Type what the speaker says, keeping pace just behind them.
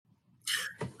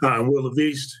Hi, I'm Will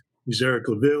Levis. He's Eric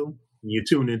Claville, and you're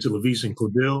tuned into Levis and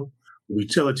Claville. We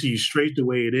tell it to you straight the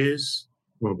way it is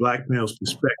from a black male's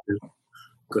perspective,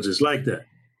 because it's like that.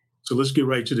 So let's get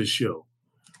right to the show.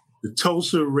 The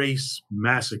Tulsa Race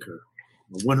Massacre,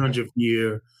 the 100th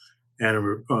year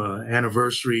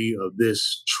anniversary of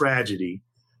this tragedy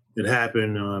that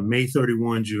happened May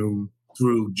 31 June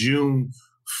through June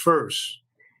 1st.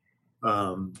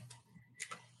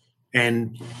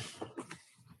 And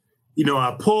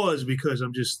I pause because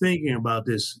I'm just thinking about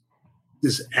this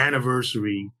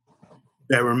anniversary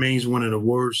that remains one of the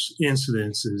worst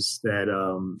incidences that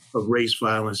of race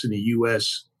violence in the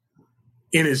U.S.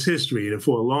 in its history. And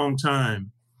for a long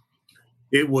time,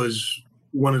 it was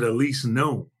one of the least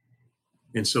known.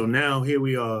 And so now here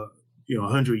we are,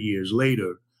 100 years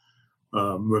later,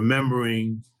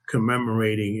 remembering,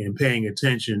 commemorating, and paying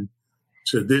attention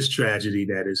to this tragedy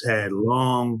that has had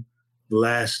long-lasting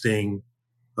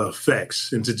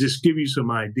effects. And to just give you some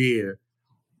idea,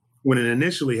 when it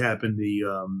initially happened, the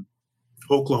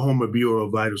Oklahoma Bureau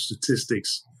of Vital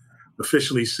Statistics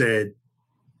officially said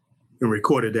and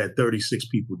recorded that 36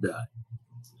 people died.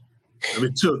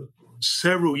 It took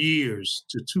several years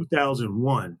to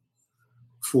 2001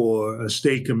 for a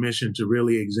state commission to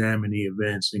really examine the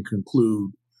events and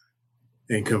conclude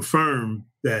and confirm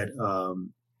that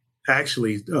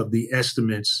actually of the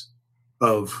estimates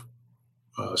of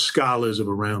scholars of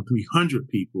around 300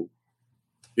 people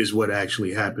is what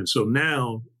actually happened. So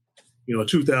now,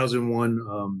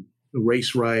 2001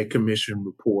 Race Riot Commission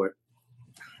report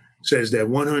says that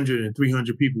 100 and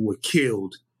 300 people were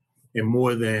killed and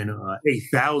more than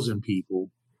 8,000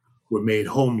 people were made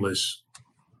homeless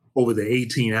over the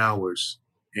 18 hours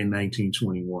in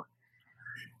 1921.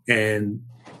 And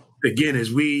again,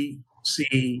 as we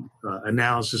see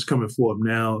analysis coming forth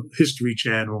now, History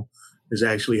Channel is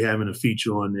actually having a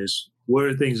feature on this. One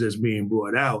of the things that's being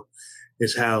brought out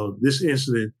is how this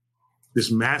incident, this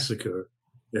massacre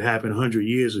that happened 100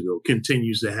 years ago,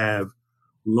 continues to have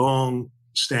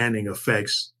long-standing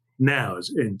effects now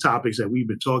in topics that we've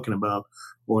been talking about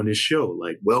on this show,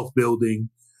 like wealth building,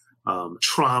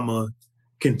 trauma,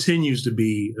 continues to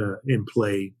be in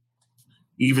play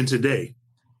even today,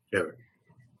 Eric.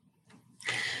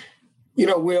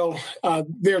 Will,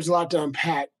 there's a lot to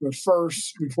unpack. But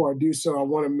first, before I do so, I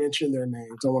want to mention their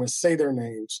names. I want to say their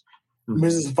names. Mm-hmm.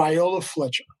 Mrs. Viola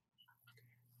Fletcher,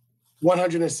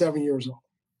 107 years old.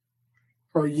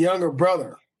 Her younger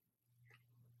brother,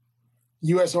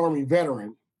 U.S. Army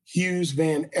veteran, Hughes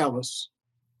Van Ellis,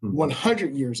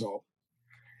 100 years old.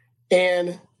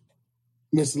 And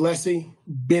Miss Leslie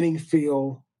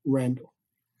Benningfield Randall,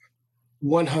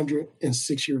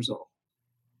 106 years old,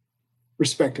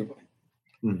 respectively.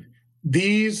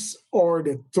 These are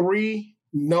the three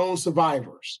known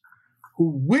survivors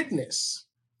who witnessed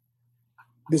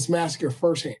this massacre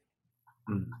firsthand.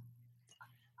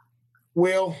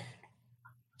 Well,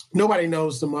 nobody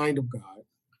knows the mind of God.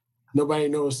 Nobody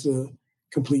knows the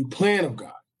complete plan of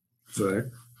God. Right.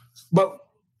 But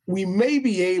we may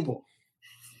be able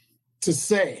to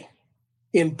say,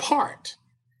 in part,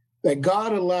 that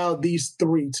God allowed these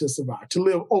three to survive, to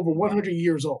live over 100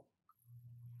 years old,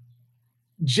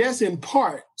 just in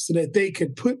part so that they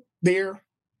could put their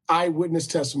eyewitness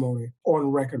testimony on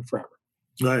record forever.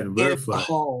 Right, and verify. In the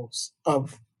halls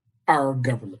of our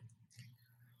government.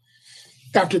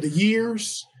 After the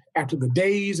years, after the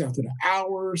days, after the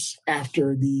hours,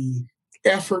 after the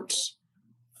efforts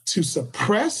to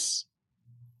suppress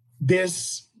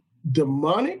this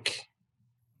demonic,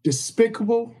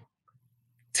 despicable,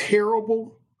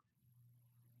 terrible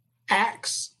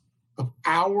acts of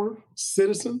our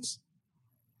citizens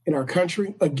in our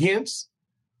country against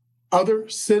other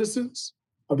citizens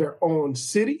of their own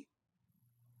city,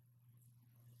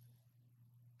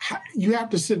 you have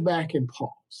to sit back and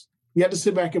pause. You have to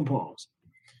sit back and pause.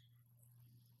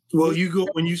 Well,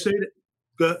 when you say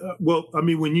that,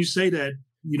 when you say that,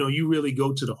 you really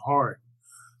go to the heart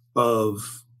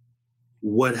of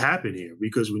what happened here.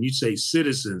 Because when you say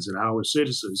citizens and our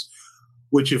citizens,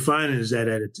 what you're finding is that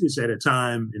it's at a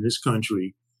time in this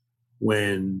country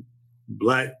when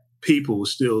Black people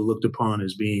still looked upon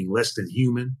as being less than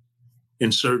human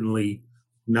and certainly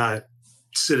not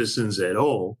citizens at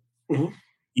all,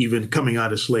 even coming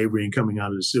out of slavery and coming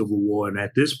out of the Civil War. And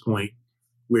at this point,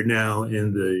 we're now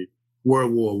in the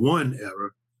World War I era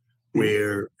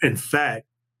where, in fact,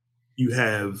 you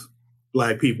have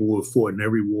Black people who have fought in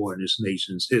every war in this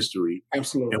nation's history.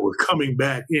 Absolutely. And we're coming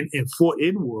back and fought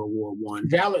in World War I.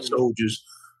 Valiantly. Soldiers,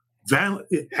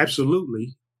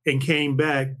 absolutely, and came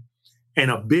back. And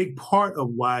a big part of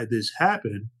why this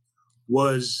happened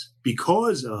was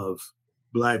because of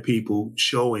Black people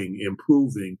showing and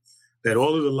proving that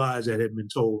all of the lies that had been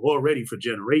told already for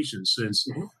generations since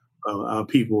our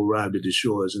people arrived at the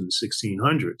shores in the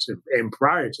 1600s and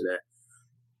prior to that,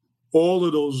 all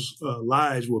of those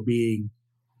lies were being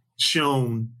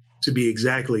shown to be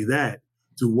exactly that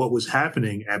through what was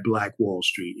happening at Black Wall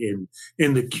Street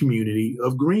in the community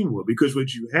of Greenwood. Because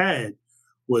what you had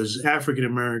was African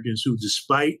Americans who,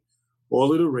 despite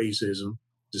all of the racism,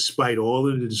 despite all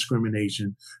of the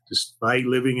discrimination, despite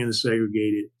living in a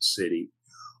segregated city,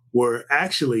 were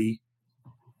actually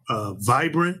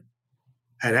vibrant,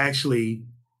 had actually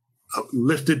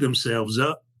lifted themselves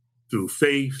up through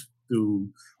faith, through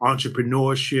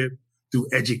entrepreneurship, through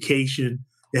education.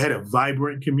 They had a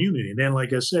vibrant community. And then,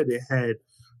 like I said, they had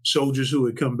soldiers who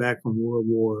had come back from World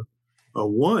War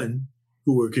I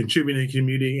who were contributing to the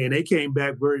community, and they came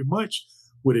back very much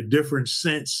with a different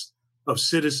sense of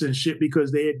citizenship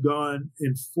because they had gone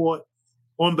and fought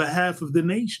on behalf of the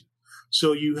nation.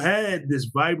 So you had this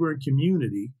vibrant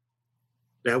community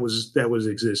that was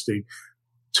existing,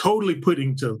 totally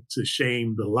putting to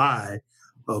shame the lie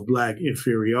of Black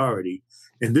inferiority.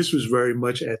 And this was very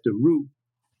much at the root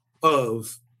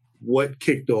of what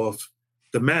kicked off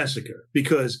the massacre,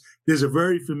 because there's a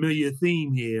very familiar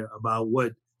theme here about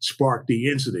what sparked the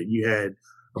incident. You had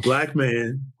a Black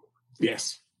man,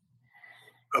 yes,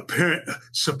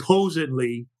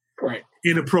 supposedly right,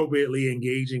 inappropriately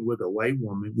engaging with a white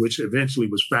woman, which eventually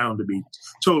was found to be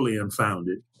totally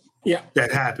unfounded. Yeah,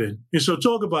 that happened. And so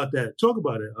talk about that. Talk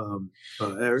about it,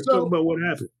 Eric. Talk about what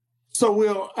happened. So,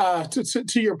 Will,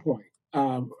 to your point,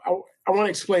 I want to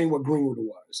explain what Greenwood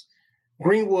was.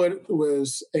 Greenwood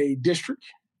was a district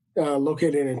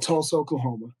located in Tulsa,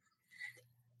 Oklahoma.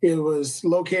 It was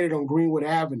located on Greenwood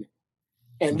Avenue.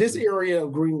 And this area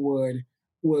of Greenwood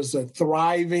was a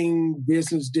thriving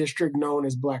business district known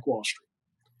as Black Wall Street.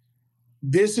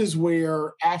 This is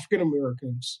where African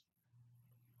Americans,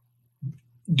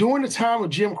 during the time of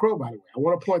Jim Crow, by the way, I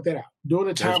want to point that out, during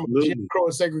the time of Jim Crow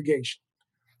and segregation,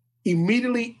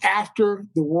 immediately after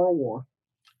the World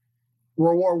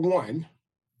War I,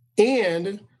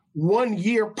 and 1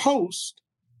 year post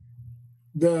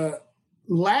the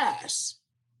last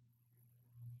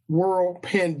world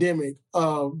pandemic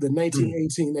of the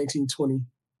 1918-1920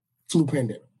 flu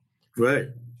pandemic. Right.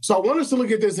 So I want us to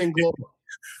look at this in global.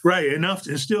 Right. Enough,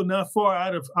 and still not far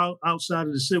outside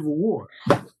of the Civil War,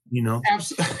 you know?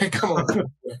 Absolutely. Come on.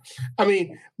 I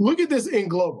mean, look at this in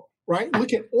global, right?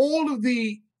 Look at all of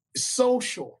the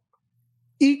social,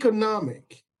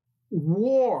 economic,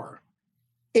 war,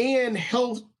 and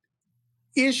health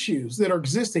issues that are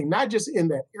existing, not just in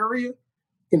that area,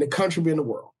 in the country, but in the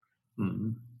world. Mm-hmm.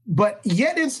 But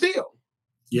yet and still.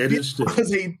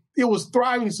 Because it was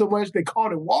thriving so much, they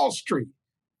called it Wall Street.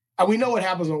 And we know what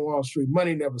happens on Wall Street.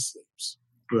 Money never sleeps.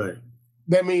 Right.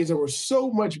 That means there was so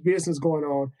much business going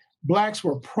on. Blacks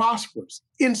were prosperous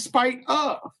in spite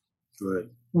of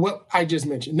what I just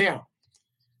mentioned. Now,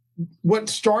 what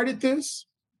started this?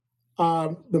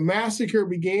 The massacre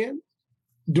began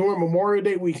during Memorial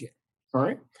Day weekend. All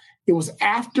right. It was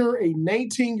after a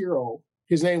 19-year-old,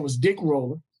 his name was Dick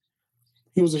Rowland.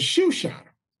 He was a shoe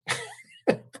shiner.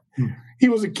 He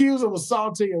was accused of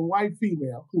assaulting a white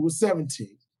female who was 17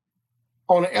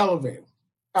 on an elevator.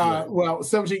 Well, a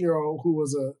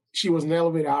 17-year-old she was an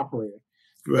elevator operator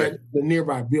at the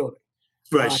nearby building.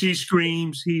 Right. She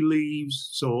screams, he leaves.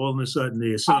 So all of a sudden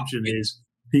the assumption is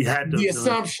he had to the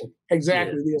assumption.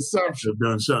 The assumption. Have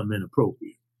done something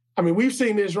inappropriate. I mean, we've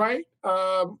seen this, right?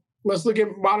 Let's look at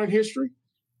modern history.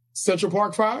 Central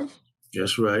Park 5.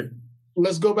 That's right.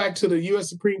 Let's go back to the U.S.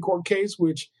 Supreme Court case,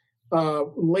 which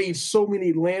laid so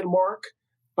many landmark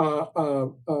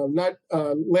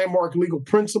legal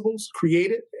principles,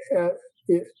 created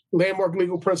landmark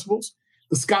legal principles.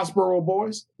 The Scottsboro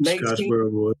Boys, 19,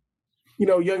 Scottsboro Boys.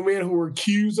 Young men who were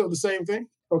accused of the same thing.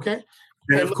 Okay.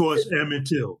 And of course, Emmett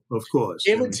Till, of course.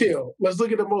 Emmett Till. Let's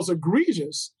look at the most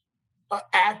egregious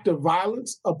act of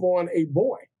violence upon a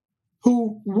boy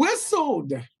who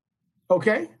whistled.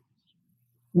 Okay.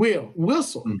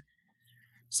 Whistle.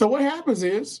 So what happens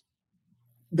is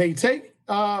they take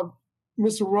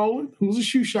Mr. Rowland, who's a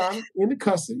shoe shiner, into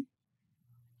custody.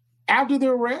 After the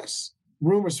arrest,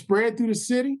 rumors spread through the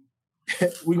city,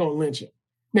 we're going to lynch him.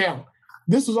 Now,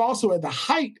 this was also at the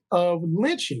height of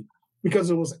lynching because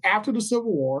it was after the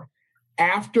Civil War,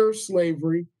 after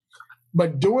slavery,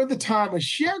 but during the time of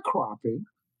sharecropping,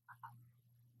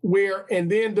 and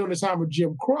then during the time of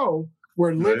Jim Crow,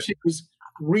 where lynchings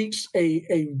reached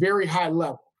a very high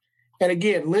level. And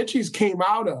again, lynchings came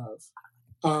out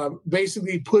of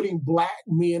basically putting Black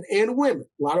men and women,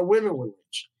 a lot of women were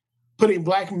lynched, putting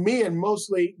black men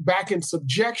mostly back in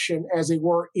subjection as they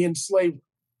were in slavery.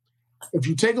 If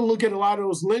you take a look at a lot of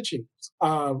those lynchings,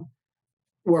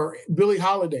 where Billie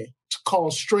Holiday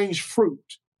called strange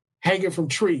fruit hanging from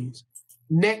trees,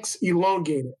 necks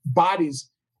elongated, bodies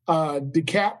where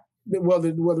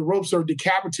the ropes are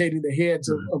decapitating the heads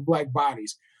of black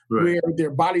bodies, where their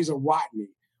bodies are rotting,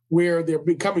 where they're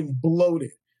becoming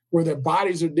bloated, where their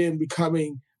bodies are then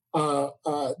becoming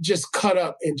just cut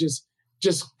up and just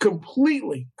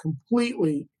completely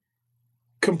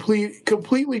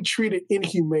treated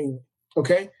inhumanely.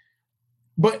 Okay,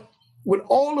 but with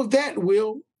all of that,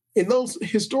 Will, in those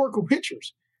historical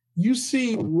pictures, you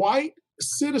see white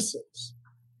citizens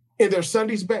in their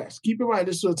Sunday's best. Keep in mind,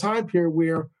 this was a time period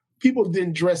where people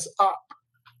didn't dress up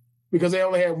because they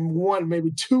only had one,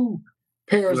 maybe two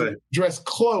pairs of dress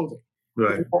clothing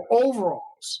or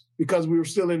overalls because we were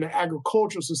still in the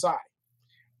agricultural society.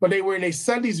 But they were in a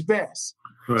Sunday's best,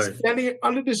 standing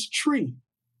under this tree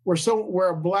where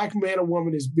a black man or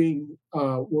woman is being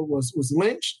was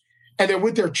lynched, and they're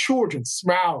with their children,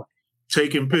 smiling,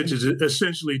 taking pictures,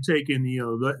 essentially taking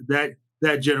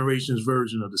that generation's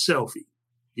version of the selfie.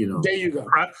 There you go.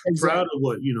 Proud of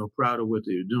what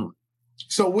they're doing.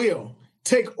 So, Will,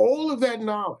 take all of that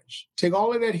knowledge, take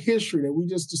all of that history that we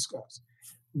just discussed,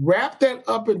 wrap that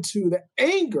up into the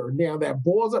anger now that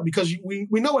boils up, because we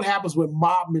know what happens with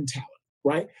mob mentality,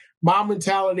 right? Mob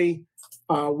mentality,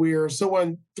 where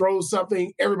someone throws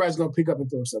something, everybody's going to pick up and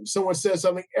throw something. Someone says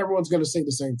something, everyone's going to say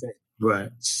the same thing. Right.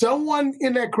 Someone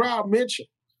in that crowd mentioned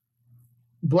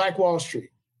Black Wall Street.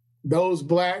 Those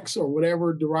blacks, or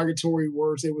whatever derogatory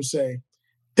words they would say,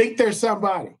 think they're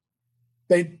somebody.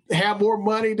 They have more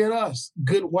money than us,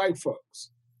 good white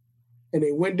folks. And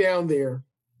they went down there,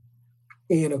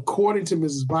 and according to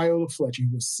Mrs. Viola Fletcher,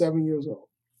 who was 7 years old,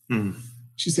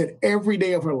 she said every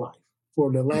day of her life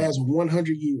for the last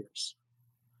 100 years,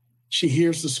 she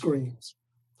hears the screams.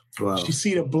 Wow. She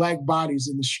see the black bodies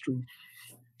in the street.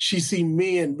 She see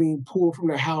men being pulled from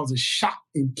their houses, shot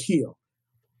and killed.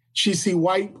 She see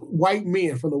white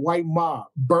men from the white mob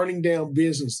burning down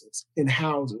businesses and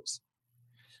houses.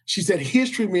 She said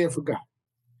history may have forgotten.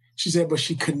 She said, but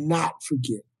she could not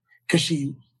forget because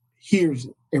she hears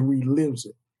it and relives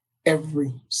it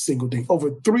every single day.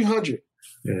 Over 300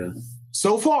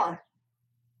 so far.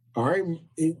 All right,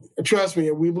 trust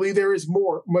me, we believe there is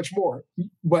much more,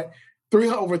 but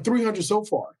over 300 so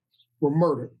far were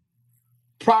murdered.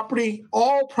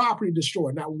 All property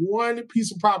destroyed. Not one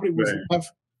piece of property was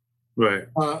left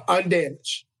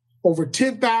undamaged. Over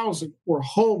 10,000 were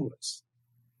homeless,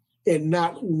 and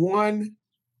not one,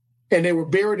 and they were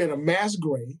buried in a mass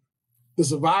grave. The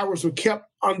survivors were kept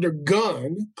under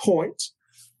gun point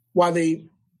while they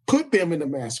put them in the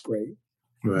mass grave.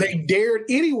 Right. They dared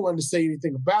anyone to say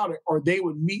anything about it, or they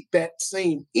would meet that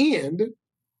same end.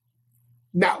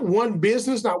 Not one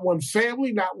business, not one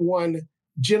family, not one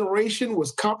generation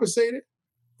was compensated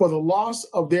for the loss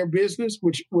of their business,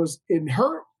 which was in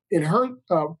her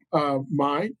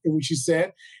mind, in which she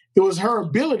said it was her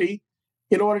ability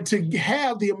in order to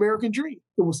have the American dream.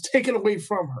 It was taken away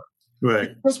from her. Right.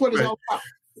 That's what it's all about.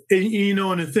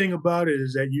 And the thing about it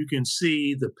is that you can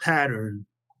see the pattern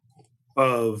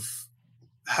of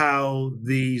how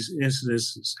these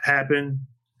incidents happen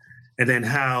and then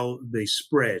how they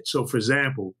spread. So, for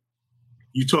example,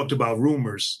 you talked about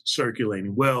rumors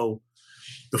circulating. Well,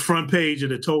 the front page of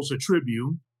the Tulsa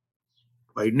Tribune,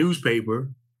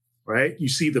 newspaper, right? You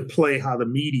see how the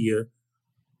media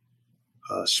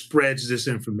spreads this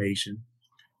information.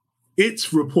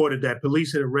 It's reported that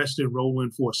police had arrested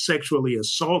Rowland for sexually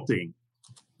assaulting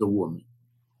the woman.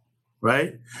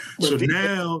 Right. So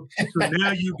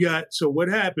what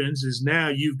happens is now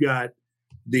you've got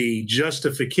the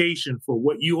justification for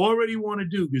what you already want to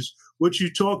do, because what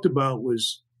you talked about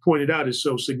pointed out is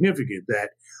so significant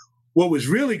that what was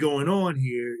really going on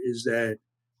here is that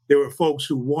there were folks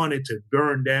who wanted to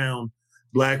burn down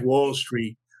Black Wall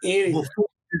Street before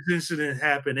this incident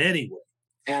happened anyway.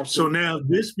 Absolutely. So now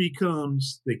this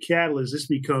becomes the catalyst. This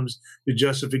becomes the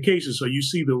justification. So you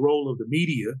see the role of the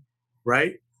media,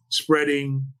 right?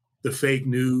 Spreading the fake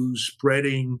news,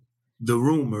 spreading the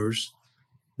rumors.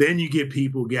 Then you get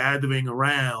people gathering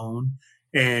around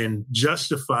and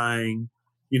justifying,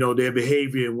 their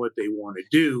behavior and what they want to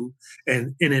do.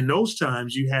 And in those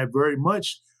times, you have very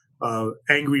much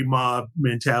angry mob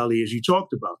mentality, as you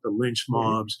talked about, the lynch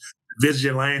mobs,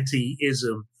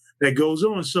 vigilanteism that goes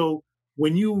on. So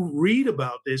when you read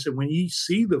about this and when you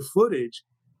see the footage,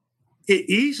 it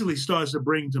easily starts to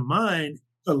bring to mind,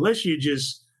 unless you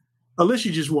just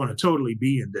want to totally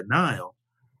be in denial,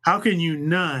 how can you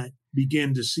not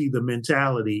begin to see the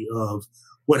mentality of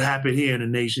what happened here in the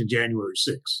nation January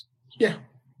 6th. Yeah.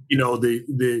 You know,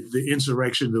 the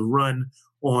insurrection, the run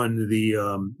on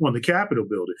the Capitol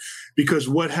building. Because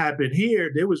what happened here,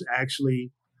 there was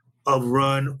actually a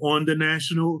run on the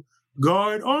National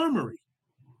Guard Armory.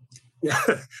 Yeah.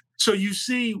 So you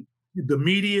see the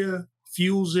media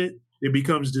fuels it. It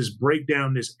becomes this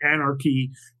breakdown, this anarchy,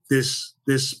 this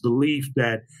belief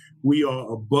that we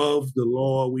are above the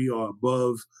law, we are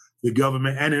above the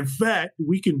government. And in fact,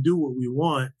 we can do what we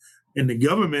want, and the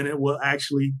government will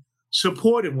actually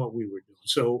support in what we were doing.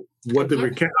 So what the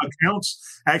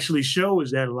accounts actually show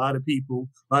is that a lot of people,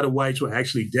 a lot of whites were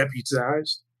actually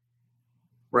deputized,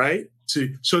 right?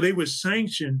 So they were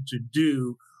sanctioned to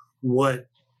do what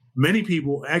many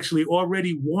people actually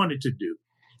already wanted to do,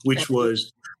 which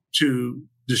was to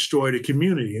destroy the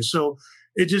community. And so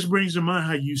it just brings to mind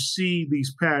how you see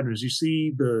these patterns, you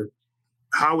see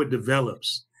how it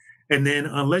develops. And then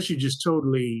unless you just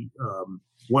totally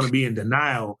want to be in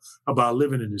denial about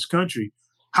living in this country,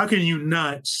 how can you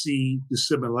not see the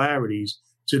similarities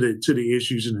to the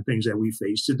issues and the things that we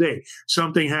face today?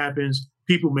 Something happens,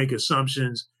 people make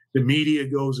assumptions, the media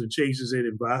goes and chases it,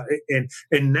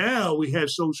 and now we have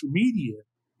social media,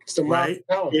 right?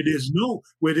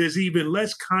 Where there's even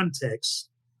less context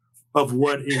of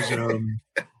what is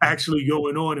actually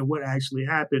going on and what actually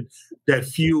happened that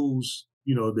fuels,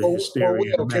 the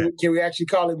hysteria. Can we actually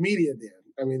call it media then?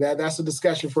 I mean, that's a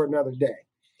discussion for another day.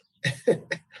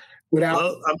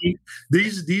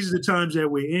 These are the times that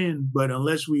we're in, but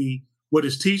what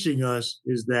it's teaching us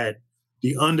is that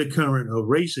the undercurrent of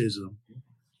racism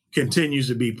continues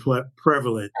to be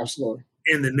prevalent Absolutely.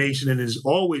 in the nation and is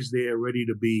always there, ready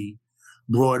to be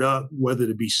brought up, whether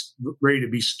to be ready to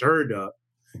be stirred up.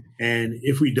 And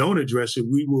if we don't address it,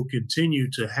 we will continue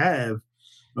to have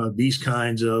these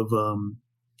kinds of,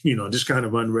 this kind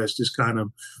of unrest, this kind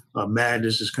of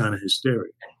madness, this kind of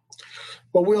hysteria.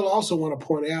 But we'll also want to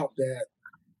point out that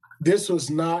this was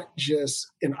not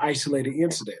just an isolated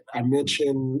incident. I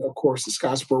mentioned, of course, the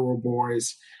Scottsboro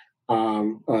boys,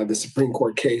 the Supreme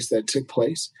Court case that took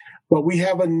place. But we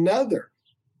have another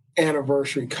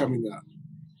anniversary coming up,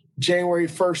 January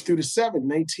 1st through the 7th,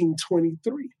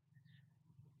 1923.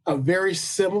 A very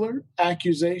similar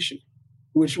accusation,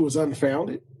 which was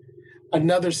unfounded.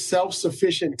 Another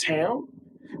self-sufficient town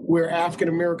where African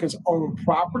Americans own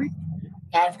property.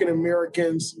 African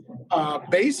Americans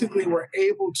basically were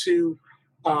able to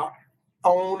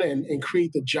own and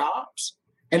create the jobs,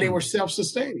 and they were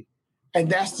self-sustaining. And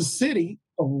that's the city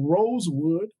of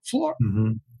Rosewood, Florida,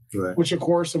 right. Which, of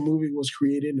course, a movie was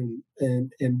created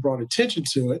and brought attention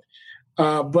to it.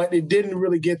 But it didn't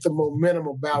really get the momentum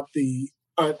about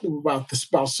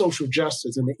social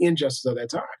justice and the injustice of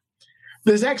that time.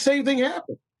 The exact same thing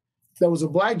happened. There was a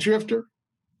black drifter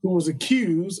who was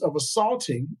accused of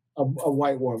assaulting a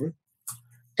white woman.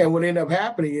 And what ended up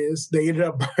happening is they ended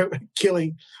up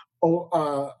killing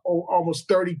almost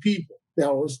 30 people.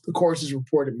 Now, the course is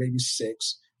reported maybe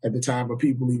 6 at the time, but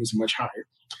people believe it's much higher.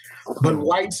 But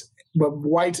whites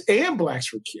and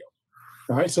blacks were killed.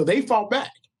 All right, so they fought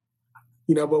back.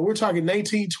 But we're talking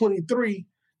 1923.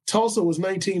 Tulsa was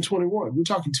 1921. We're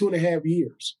talking 2.5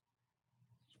 years.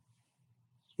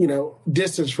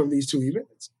 Distance from these two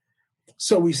events.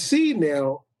 So we see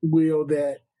now, Will,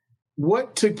 that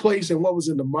what took place and what was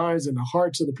in the minds and the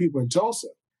hearts of the people in Tulsa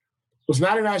was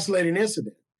not an isolated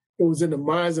incident. It was in the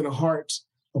minds and the hearts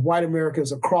of white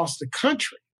Americans across the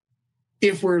country.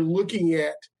 If we're looking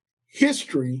at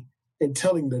history and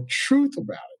telling the truth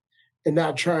about it and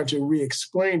not trying to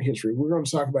re-explain history, we're going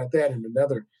to talk about that in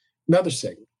another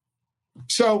segment.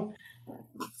 So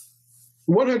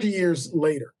 100 years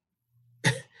later,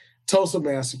 Tulsa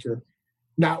Massacre,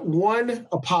 not one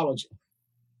apology,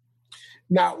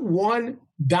 not one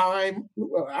dime,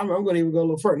 I'm going to even go a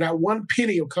little further, not one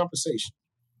penny of compensation.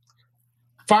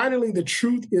 Finally, the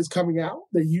truth is coming out.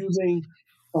 They're using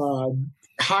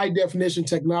high-definition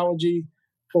technology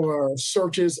for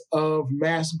searches of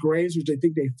mass graves, which they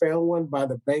think they found one by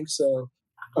the banks of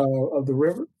the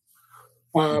river.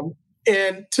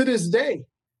 And to this day,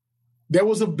 there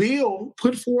was a bill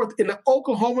put forth in the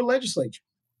Oklahoma legislature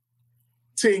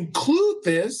to include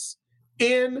this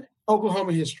in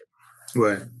Oklahoma history.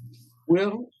 Right.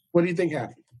 Will, what do you think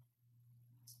happened?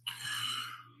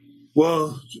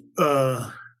 Well,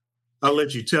 I'll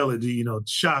let you tell it. It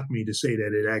shocked me to say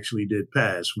that it actually did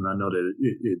pass when I know that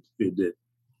it did.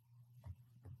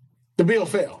 The bill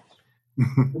failed.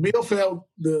 The bill failed.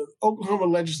 The Oklahoma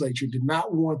legislature did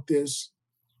not want this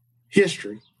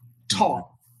history taught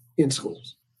in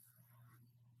schools.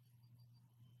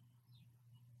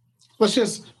 Let's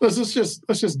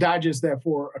just digest that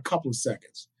for a couple of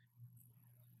seconds.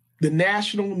 the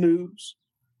national news,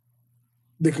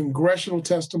 the congressional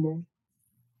testimony,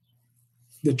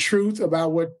 the truth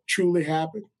about what truly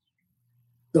happened,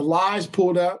 the lies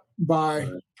pulled up by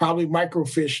probably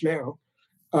microfiche now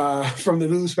from the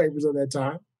newspapers of that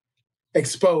time,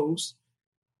 exposed,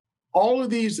 all of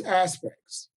these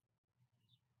aspects,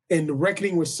 and the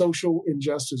reckoning with social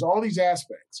injustice, all these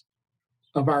aspects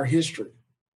of our history.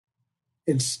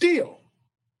 And still,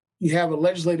 you have a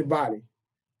legislative body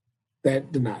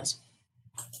that denies it.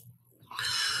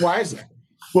 Why is that?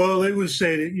 Well, they would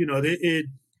say that,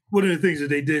 one of the things that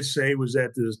they did say was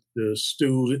that the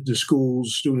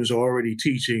students are already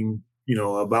teaching,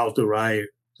 about the riot,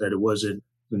 that it wasn't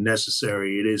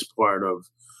necessary. It is part of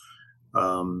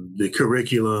the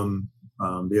curriculum.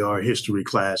 There are history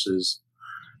classes.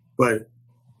 But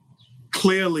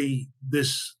clearly,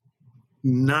 this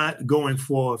not going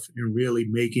forth and really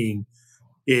making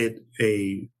it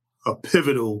a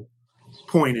pivotal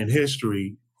point in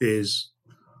history is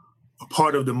a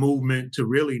part of the movement to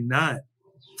really not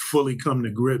fully come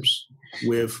to grips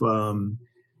with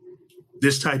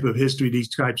this type of history,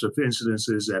 these types of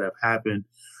incidences that have happened,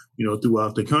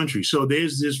 throughout the country. So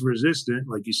there's this resistance,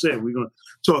 like you said, we're going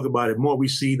to talk about it more. We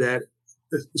see that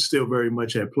still very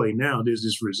much at play now. There's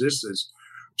this resistance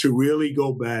to really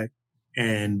go back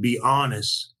and be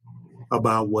honest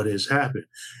about what has happened.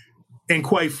 And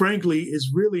quite frankly,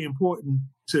 it's really important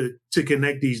to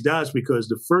connect these dots, because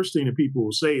the first thing that people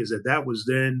will say is that was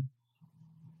then.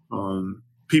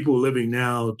 People living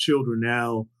now, children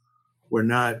now, were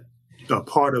not a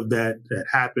part of that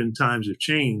happened. Times have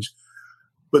changed.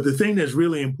 But the thing that's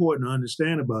really important to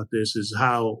understand about this is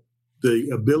how the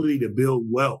ability to build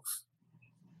wealth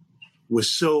was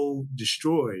so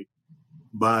destroyed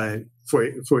by,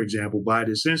 for example, by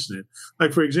this incident.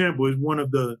 Like, for example, is one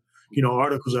of the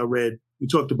articles I read. We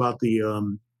talked about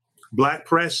the black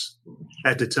press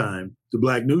at the time, the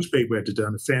black newspaper at the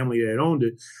time, the family that owned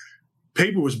it.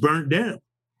 Paper was burnt down,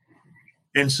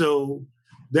 and so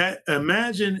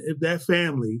imagine if that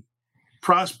family,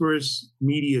 prosperous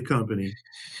media company,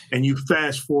 and you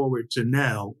fast forward to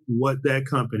now, what that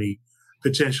company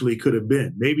potentially could have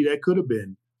been. Maybe that could have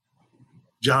been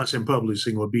Johnson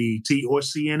Publishing or BET or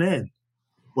CNN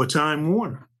or Time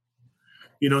Warner.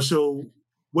 So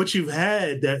what you've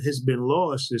had that has been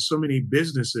lost is so many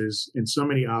businesses and so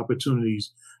many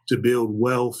opportunities to build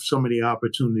wealth, so many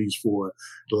opportunities for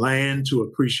land to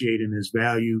appreciate in its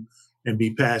value and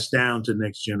be passed down to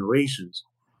next generations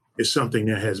is something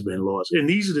that has been lost. And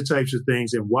these are the types of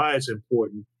things and why it's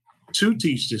important to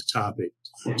teach this topic,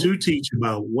 to teach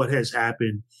about what has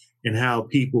happened and how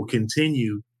people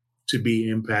continue to be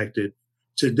impacted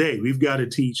today. We've got to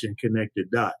teach and connect the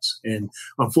dots. And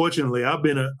unfortunately, I've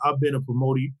been a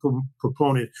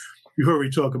proponent. You heard me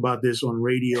talk about this on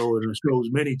radio and shows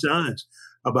many times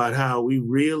about how we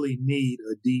really need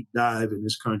a deep dive in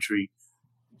this country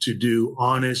to do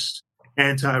honest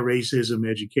anti-racism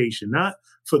education, not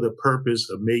for the purpose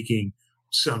of making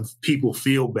some people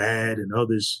feel bad and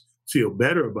others feel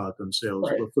better about themselves,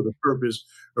 right, but for the purpose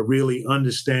of really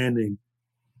understanding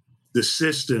the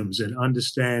systems and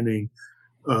understanding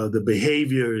the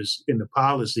behaviors and the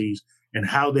policies and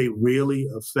how they really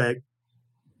affect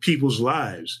people's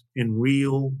lives in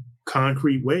real,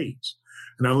 concrete ways.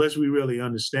 And unless we really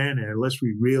understand that, unless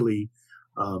we really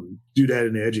do that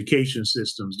in the education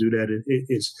systems, do that,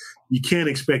 you can't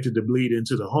expect it to bleed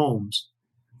into the homes.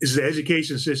 It's the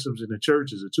education systems and the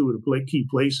churches are two of the key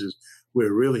places where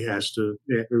it really has to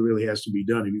be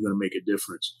done if you're going to make a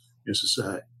difference in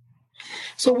society.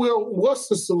 So, Will, what's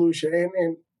the solution?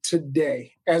 And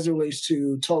today, as it relates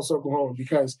to Tulsa, Oklahoma,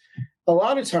 because a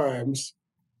lot of times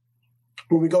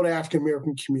when we go to African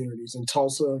American communities, and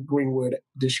Tulsa Greenwood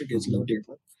district is no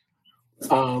different,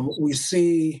 we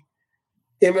see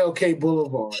MLK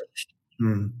Boulevard.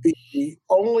 The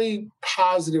only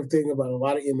positive thing about a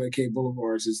lot of MLK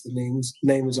Boulevards is the name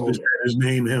is on there. His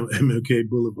name, MLK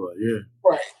Boulevard, yeah.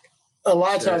 Right. A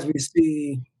lot of times we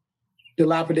see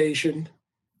dilapidation,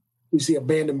 we see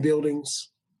abandoned buildings,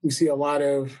 we see a lot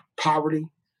of poverty,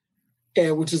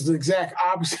 and which is the exact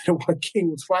opposite of what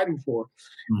King was fighting for.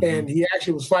 Mm-hmm. And he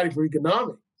actually was fighting for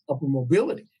economic upper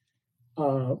mobility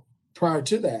prior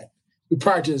to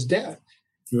his death.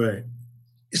 Right.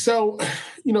 So,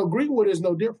 Greenwood is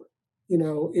no different.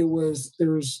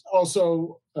 There's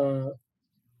also, a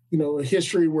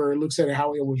history where it looks at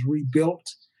how it was rebuilt,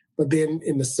 but then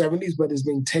in the 70s, but it's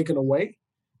being taken away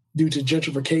due to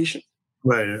gentrification.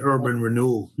 Right, urban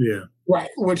renewal, yeah. Right,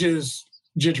 which is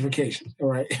gentrification, all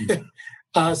right?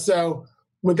 Mm-hmm. So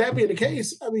with that being the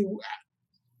case, I mean,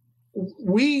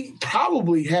 we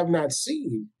probably have not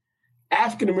seen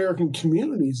African-American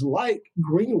communities like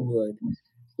Greenwood,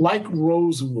 like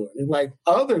Rosewood, and like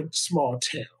other small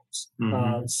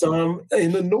towns, some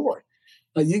in the north.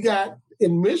 You got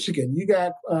in Michigan, you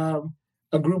got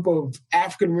a group of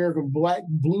African-American Black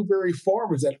blueberry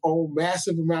farmers that own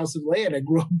massive amounts of land that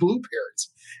grow blueberries.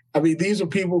 I mean, these are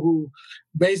people who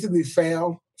basically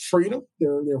found freedom,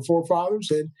 their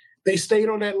forefathers, and they stayed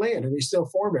on that land and they still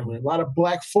farm that land. A lot of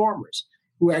Black farmers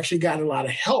who actually got a lot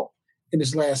of help in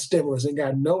this last stimulus and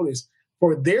got noticed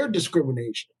for their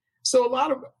discrimination. So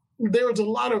there's a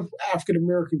lot of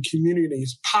African-American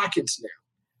communities, pockets now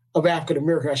of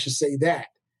African-American, I should say that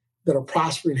are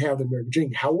prospering and have the American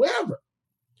dream. However,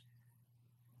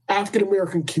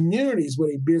 African-American communities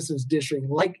with a business district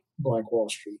like Black Wall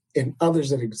Street and others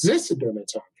that existed during that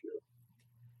time period,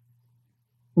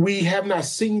 we have not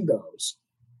seen those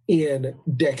in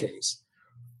decades.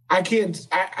 I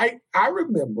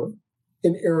remember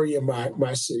an area in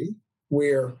my city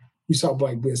where you saw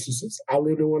Black businesses. I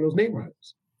lived in one of those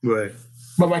neighborhoods. Right.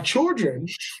 But my children,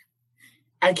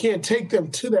 I can't take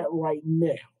them to that right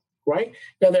now, right?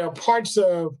 Now, there are parts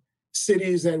of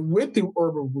cities that went through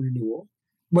urban renewal,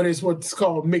 but it's what's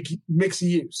called mixed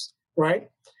use, right?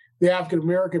 The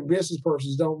African-American business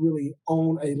persons don't really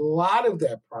own a lot of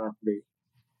that property,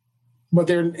 but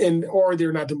they're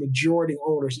not the majority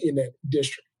owners in that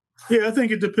district. Yeah, I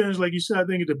think it depends. Like you said, I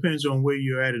think it depends on where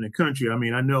you're at in the country. I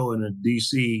mean, I know in the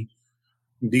D.C.,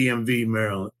 DMV,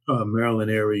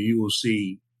 Maryland area, you will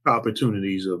see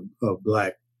opportunities of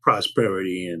Black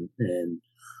prosperity and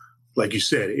like you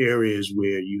said, areas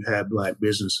where you have Black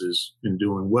businesses and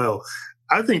doing well.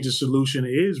 I think the solution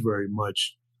is very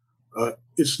much,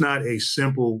 it's not a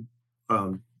simple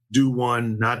do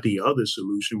one, not the other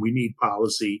solution. We need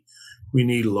policy. We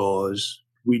need laws.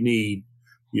 We need,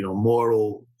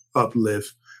 moral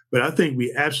uplift. But I think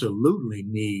we absolutely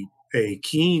need a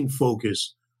keen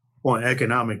focus on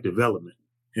economic development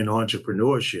and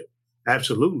entrepreneurship.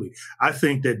 Absolutely. I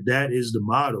think that is the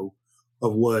model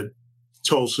of what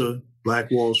Tulsa,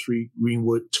 Black Wall Street,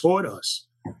 Greenwood taught us.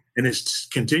 And it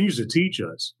continues to teach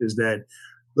us is that,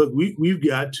 look, we've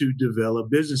got to develop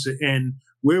businesses. And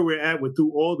where we're at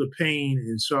through all the pain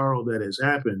and sorrow that has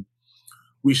happened,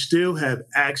 we still have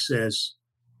access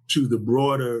to the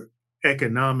broader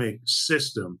economic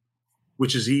system,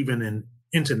 which is even an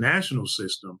international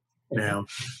system now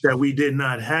that we did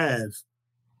not have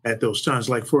at those times.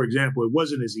 Like, for example, it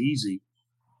wasn't as easy.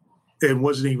 It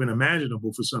wasn't even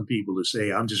imaginable for some people to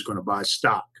say, I'm just going to buy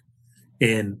stock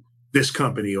in this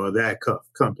company or that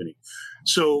company.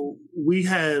 So we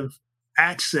have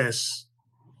access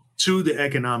to the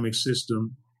economic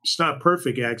system. It's not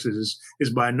perfect access.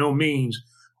 It's by no means,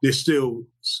 there's still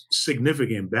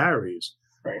significant barriers.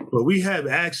 Right. But we have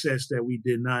access that we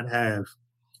did not have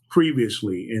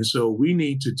previously. And so we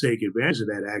need to take advantage of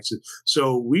that access.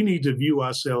 So we need to view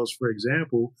ourselves, for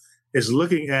example, as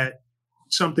looking at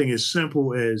something as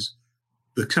simple as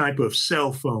the type of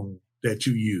cell phone that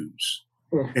you use.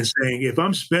 And saying, if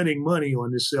I'm spending money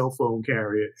on this cell phone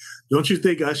carrier, don't you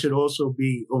think I should also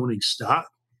be owning stock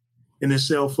in this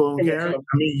cell phone carrier?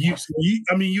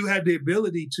 I mean, you had the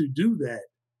ability to do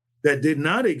that did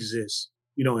not exist,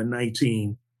 in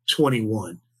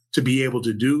 1921, to be able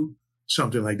to do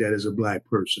something like that as a Black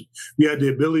person. You had the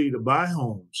ability to buy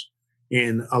homes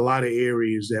in a lot of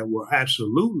areas that were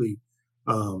absolutely,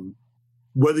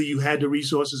 whether you had the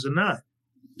resources or not,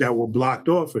 that were blocked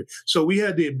off. So we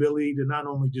had the ability to not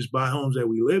only just buy homes that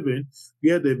we live in, we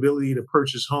had the ability to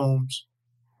purchase homes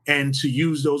and to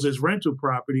use those as rental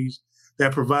properties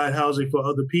that provide housing for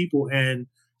other people and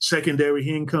secondary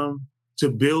income to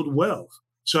build wealth.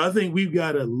 So I think we've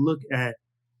got to look at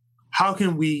how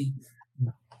can we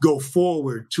go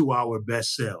forward to our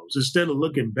best selves instead of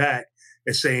looking back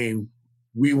and saying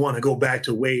we want to go back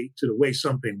to the way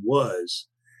something was.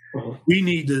 We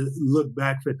need to look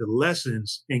back at the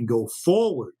lessons and go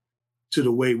forward to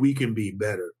the way we can be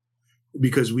better,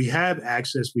 because we have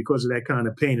access because of that kind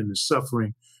of pain and the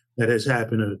suffering that has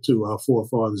happened to our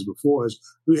forefathers before us.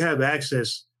 We have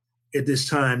access at this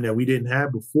time that we didn't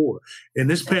have before. And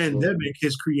this pandemic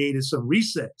has created some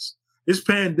resets. This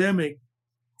pandemic,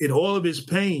 in all of its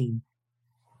pain,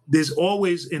 there's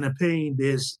always in a pain,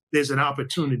 there's an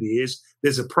opportunity,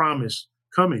 there's a promise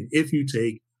coming if you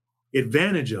take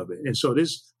advantage of it. And so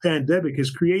this pandemic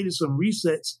has created some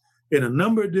resets in a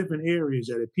number of different areas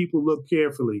that if people look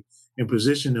carefully and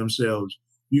position themselves,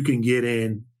 you can get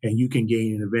in and you can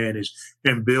gain an advantage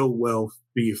and build wealth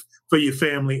for your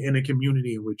family and the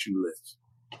community in which you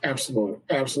live. Absolutely.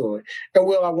 Absolutely. And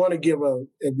Will, I want to give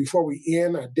before we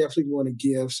end, I definitely want to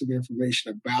give some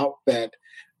information about that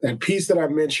piece that I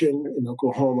mentioned in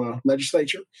Oklahoma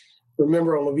legislature.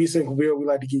 Remember, on LaVie Sinkleville, we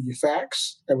like to give you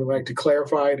facts and we like to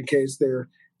clarify in case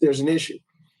there's an issue.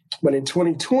 But in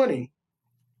 2020,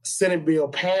 Senate bill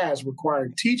passed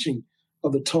requiring teaching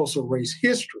of the Tulsa race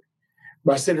history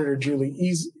by Senator Julie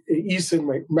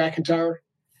Eason McIntyre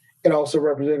and also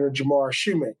Representative Jamar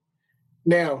Shumate.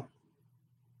 Now,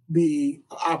 the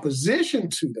opposition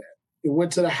to that, it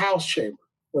went to the House chamber,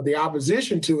 but the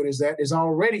opposition to it is that it's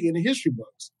already in the history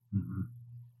books. Mm-hmm.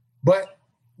 But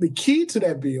the key to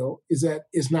that bill is that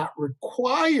it's not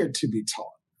required to be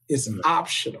taught. It's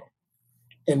optional,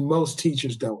 and most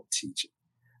teachers don't teach it.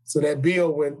 So that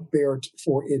bill went there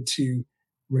for it to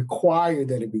require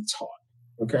that it be taught,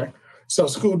 okay? So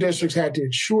school districts had to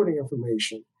ensure the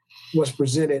information was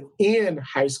presented in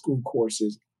high school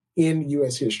courses in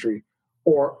U.S. history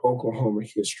or Oklahoma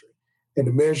history. And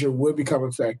the measure would become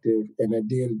effective, and that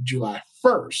did July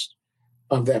 1st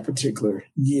of that particular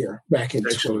year back in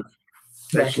 2020.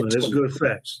 Excellent. That's good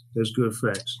facts. That's good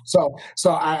facts. So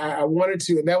I wanted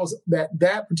to, and that was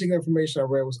that particular information I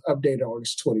read was updated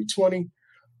August 2020.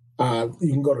 You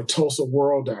can go to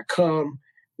tulsaworld.com.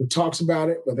 It talks about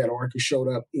it, but that article showed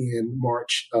up in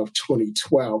March of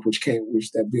 2012, which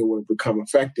that bill would have become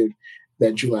effective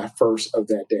that July 1st of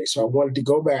that day. So I wanted to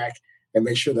go back and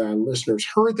make sure that our listeners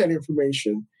heard that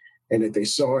information and that they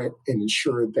saw it and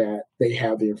ensure that they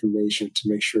have the information to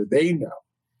make sure they know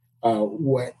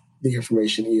what the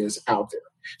information is out there.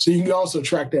 So you can also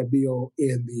track that bill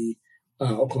in the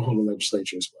Oklahoma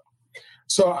legislature as well.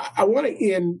 So I want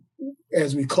to end,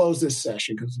 as we close this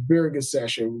session, because it's a very good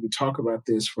session. We can talk about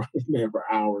this for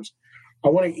hours. I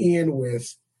want to end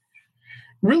with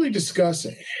really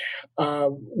discussing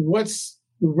what's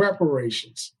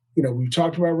reparations. You know, we've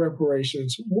talked about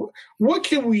reparations. What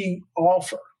can we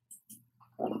offer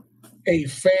a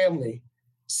family,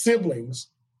 siblings,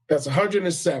 that's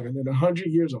 107 and 100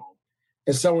 years old,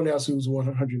 and someone else who's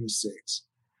 106?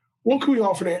 What can we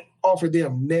offer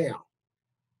them now?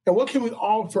 And what can we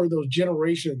offer those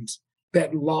generations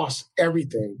that lost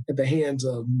everything at the hands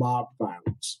of mob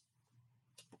violence?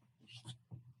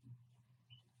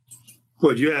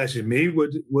 What, you asking me?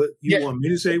 What you want me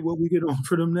to say? What we can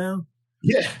offer them now?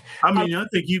 Yeah. I mean, I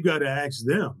think you've got to ask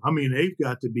them. I mean, they've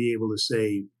got to be able to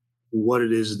say what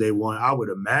it is they want. I would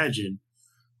imagine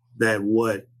that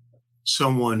what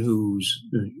someone who's,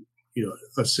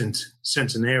 a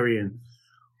centenarian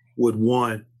would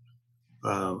want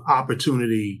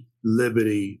opportunity,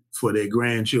 liberty for their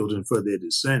grandchildren, for their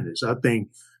descendants. I think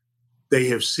they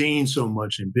have seen so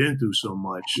much and been through so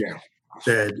much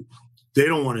that they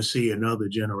don't want to see another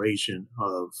generation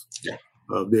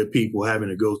of their people having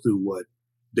to go through what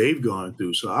they've gone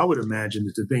through. So I would imagine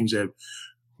that the things that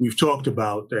we've talked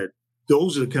about, that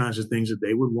those are the kinds of things that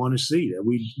they would want to see, that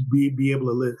we be able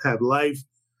to have life,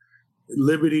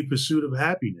 liberty, pursuit of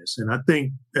happiness. And I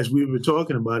think, as we were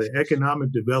talking about it,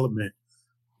 economic development,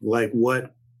 like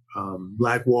what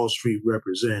Black Wall Street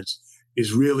represents,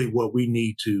 is really what we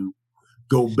need to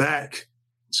go back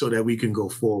so that we can go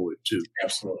forward too.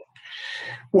 Absolutely.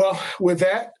 Well, with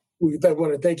that, we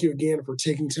want to thank you again for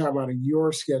taking time out of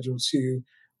your schedule to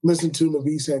listen to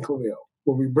LaVie Sinkleville,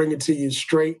 where we bring it to you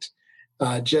straight,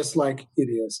 just like it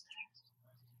is.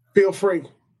 Feel free.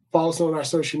 Follow us on our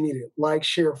social media. Like,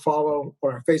 share, follow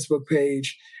on our Facebook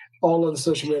page, all of the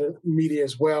social media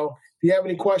as well. If you have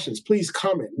any questions, please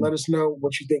comment. Let us know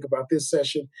what you think about this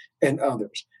session and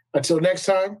others. Until next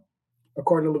time,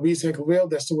 according to LaVie Sinkleville,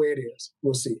 that's the way it is.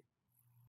 We'll see you.